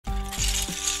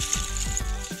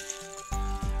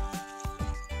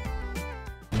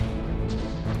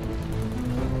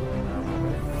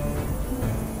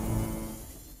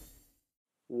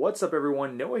What's up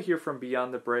everyone, Noah here from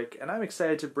Beyond the Brick, and I'm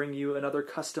excited to bring you another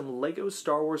custom LEGO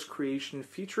Star Wars creation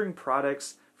featuring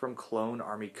products from Clone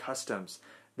Army Customs.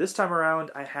 This time around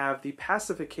I have the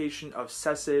Pacification of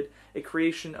Sesid, a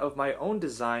creation of my own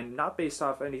design, not based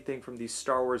off anything from the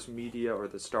Star Wars media or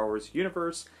the Star Wars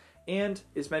universe, and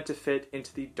is meant to fit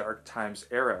into the Dark Times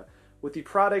era. With the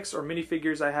products or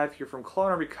minifigures I have here from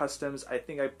Clone Army Customs, I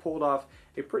think I pulled off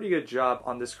a pretty good job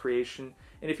on this creation.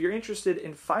 And if you're interested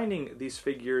in finding these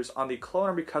figures on the Clone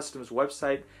Army Customs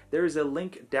website, there is a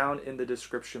link down in the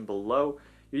description below.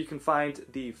 You can find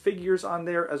the figures on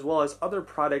there as well as other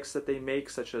products that they make,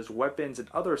 such as weapons and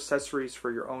other accessories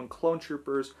for your own clone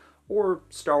troopers or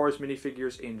Star Wars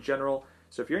minifigures in general.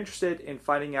 So if you're interested in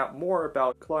finding out more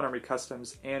about Clone Army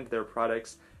Customs and their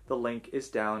products, the link is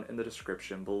down in the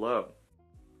description below.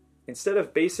 Instead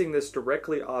of basing this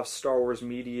directly off Star Wars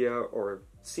media or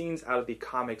scenes out of the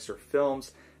comics or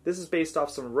films, this is based off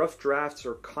some rough drafts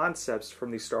or concepts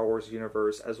from the Star Wars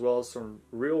universe, as well as some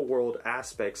real-world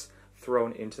aspects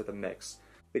thrown into the mix.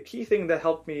 The key thing that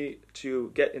helped me to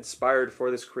get inspired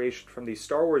for this creation from the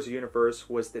Star Wars universe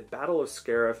was the Battle of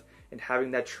Scarif and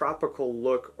having that tropical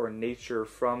look or nature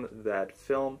from that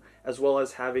film, as well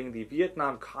as having the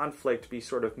Vietnam conflict be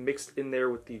sort of mixed in there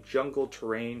with the jungle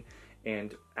terrain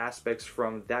and aspects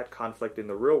from that conflict in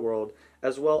the real world,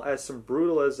 as well as some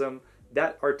brutalism.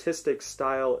 That artistic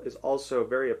style is also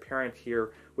very apparent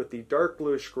here with the dark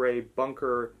bluish gray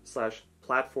bunker slash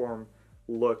platform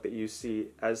look that you see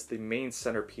as the main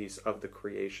centerpiece of the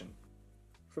creation.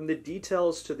 From the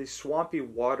details to the swampy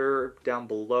water down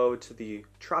below to the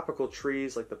tropical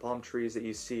trees like the palm trees that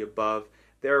you see above,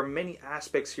 there are many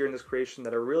aspects here in this creation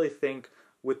that I really think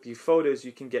with the photos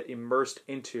you can get immersed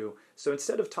into. So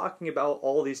instead of talking about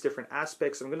all these different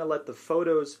aspects, I'm going to let the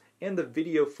photos and the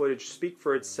video footage speak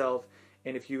for itself.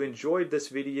 And if you enjoyed this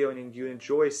video and you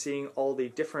enjoy seeing all the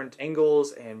different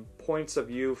angles and points of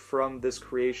view from this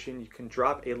creation, you can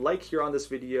drop a like here on this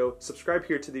video, subscribe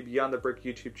here to the Beyond the Brick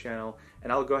YouTube channel,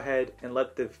 and I'll go ahead and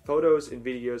let the photos and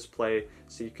videos play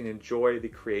so you can enjoy the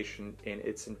creation in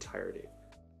its entirety.